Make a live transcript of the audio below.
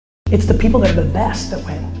It's the people that are the best that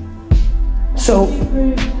win. So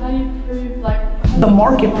how do you prove like the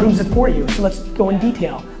market proves it for you. So let's go in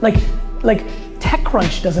detail. Like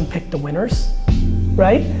TechCrunch doesn't pick the winners,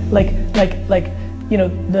 right? Like you know,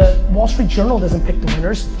 the Wall Street Journal doesn't pick the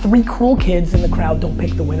winners. 3 cool kids in the crowd don't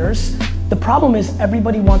pick the winners. The problem is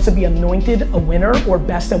everybody wants to be anointed a winner or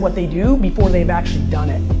best at what they do before they've actually done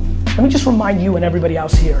it. Let me just remind you and everybody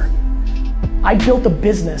else here. I built a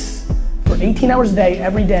business for 18 hours a day,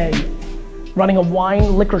 every day, running a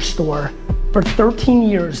wine liquor store for 13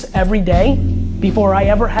 years every day before I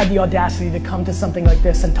ever had the audacity to come to something like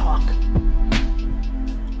this and talk.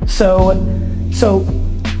 So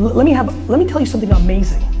let me tell you something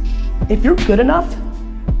amazing. If you're good enough,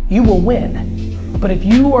 you will win. But if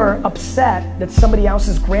you are upset that somebody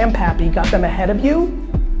else's grandpappy got them ahead of you,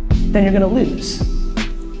 then you're gonna lose.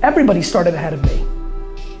 Everybody started ahead of me.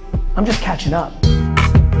 I'm just catching up.